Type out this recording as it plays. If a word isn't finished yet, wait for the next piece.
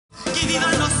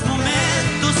vivan los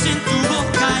momentos en tu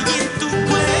boca y en tu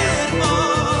cuerpo,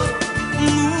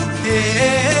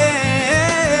 mujer.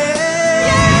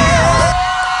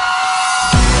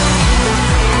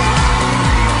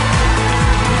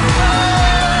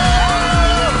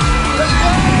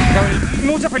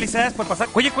 Muchas felicidades por pasar.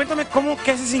 Oye, cuéntame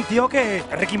qué se sintió que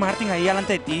Ricky Martin ahí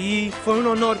delante de ti. Fue un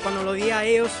honor, cuando lo vi a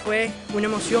ellos fue una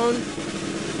emoción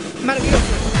maravillosa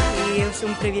y es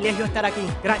un privilegio estar aquí.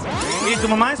 Gracias. Y tu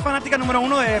mamá es fanática número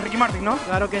 1 de Ricky Martin, ¿no?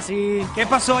 Claro que sí. ¿Qué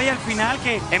pasó ahí al final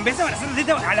que en vez de abrazarte a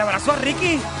ti, le abrazó a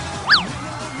Ricky?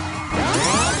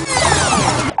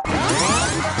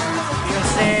 Yo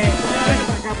sé.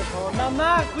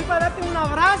 Mamá, fui para darte un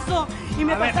abrazo y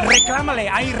me pasaste. Reclámale,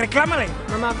 ahí, reclámale.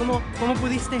 Mamá, ¿cómo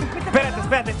pudiste?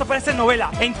 Espérate, esto parece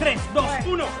novela. En 3, 2,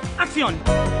 1, ¡acción!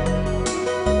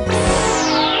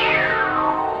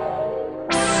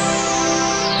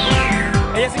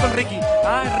 Ella sí con Ricky.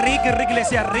 Ah, Ricky le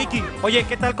decía Ricky. Oye,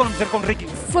 ¿qué tal conocer con Ricky?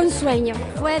 Fue un sueño,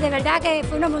 fue de verdad que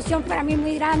fue una emoción para mí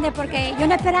muy grande porque yo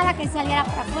no esperaba que saliera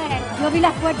para afuera. Yo vi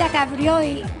la puerta que abrió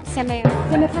y se me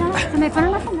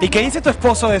fueron las ¿Y qué dice tu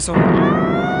esposo de eso?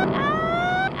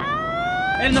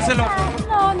 Él no se lo...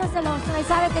 No celoso. Él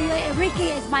sabe que Ricky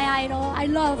is my idol. I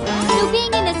love him. So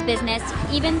being in this business,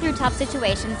 even through tough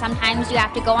situations, sometimes you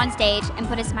have to go on stage and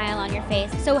put a smile on your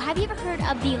face. So have you ever heard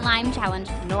of the lime challenge?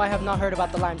 No, I have not heard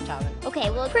about the lime challenge.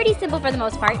 Okay, well, pretty simple for the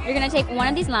most part. You're gonna take one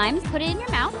of these limes, put it in your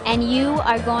mouth, and you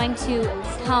are going to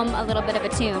hum a little bit of a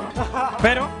tune.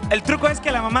 Pero el truco es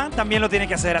que la mamá también lo tiene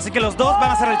que hacer, así que los dos van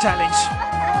a hacer el challenge.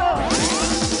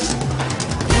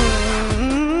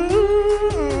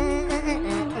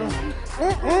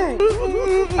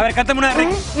 A ver, cántame una de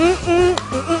Ricky.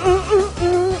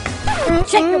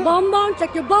 Check your bonbon,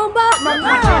 check your bonbon.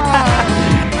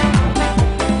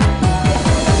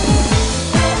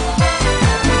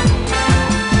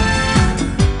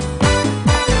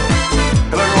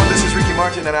 Hello everyone, this is Ricky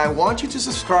Martin and I want you to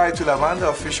subscribe to the Banda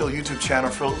official YouTube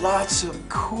channel for lots of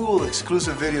cool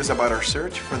exclusive videos about our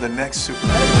search for the next super.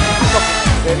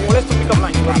 ¿Cuál es tu pick-up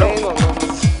line?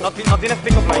 No tienes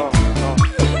pick-up line.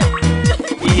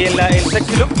 Y el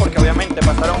sexy look, porque obviamente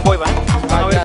pasaron boy band.